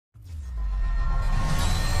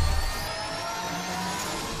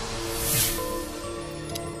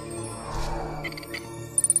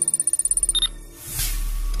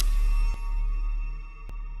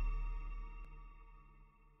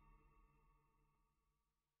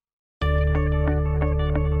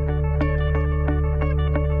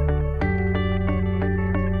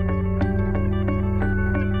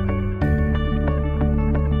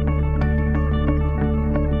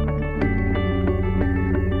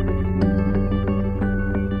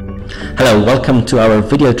Hello, welcome to our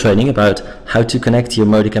video training about how to connect your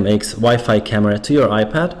Moticam X Wi-Fi camera to your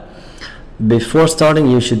iPad. Before starting,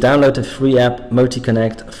 you should download the free app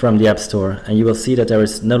Moticonnect from the App Store, and you will see that there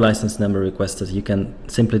is no license number requested. You can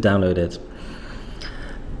simply download it.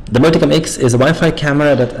 The Moticam X is a Wi-Fi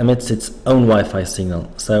camera that emits its own Wi-Fi signal,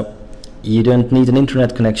 so you don't need an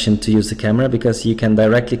internet connection to use the camera because you can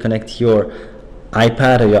directly connect your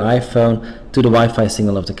iPad or your iPhone to the Wi-Fi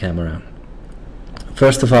signal of the camera.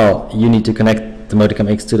 First of all, you need to connect the Moticam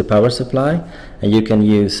X to the power supply, and you can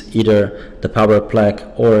use either the power plug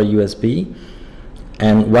or a USB.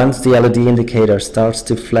 And once the LED indicator starts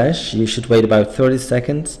to flash, you should wait about 30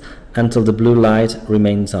 seconds until the blue light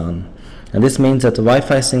remains on. And this means that the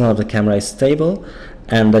Wi-Fi signal of the camera is stable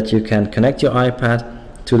and that you can connect your iPad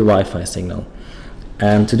to the Wi-Fi signal.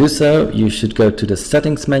 And to do so, you should go to the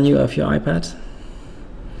settings menu of your iPad.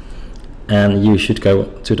 And you should go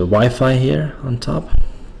to the Wi-Fi here on top.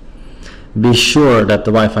 Be sure that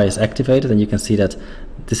the Wi-Fi is activated, and you can see that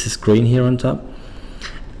this is green here on top.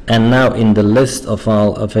 And now in the list of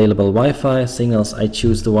all available Wi-Fi signals, I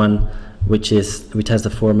choose the one which has the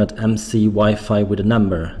format MC Wi-Fi with a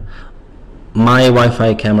number. My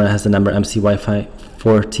Wi-Fi camera has the number MC Wi-Fi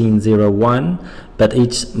 1401, but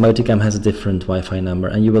each Moticam has a different Wi-Fi number,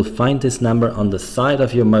 and you will find this number on the side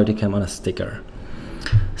of your Moticam on a sticker.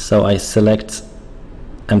 So I select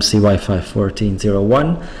MC Wi-Fi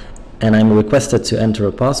 1401, and I'm requested to enter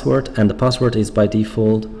a password, and the password is by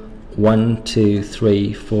default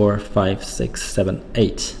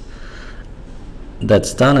 12345678.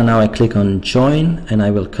 That's done, and now I click on join, and I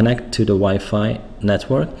will connect to the Wi-Fi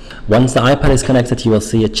network. Once the iPad is connected, you will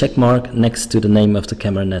see a check mark next to the name of the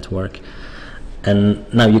camera network. And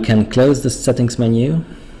now you can close the settings menu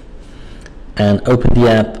and open the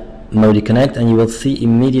app Moticonnect, and you will see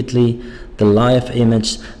immediately the live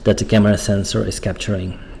image that the camera sensor is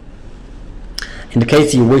capturing. In the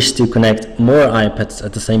case you wish to connect more iPads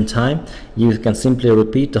at the same time, you can simply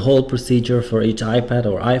repeat the whole procedure for each iPad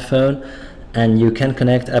or iPhone, and you can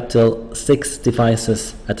connect up to 6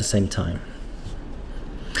 devices at the same time.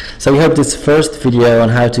 So we hope this first video on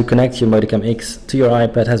how to connect your Moticam X to your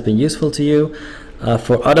iPad has been useful to you.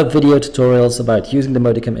 For other video tutorials about using the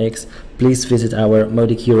Moticam X, please visit our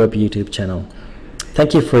Motic Europe YouTube channel.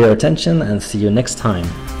 Thank you for your attention, and see you next time.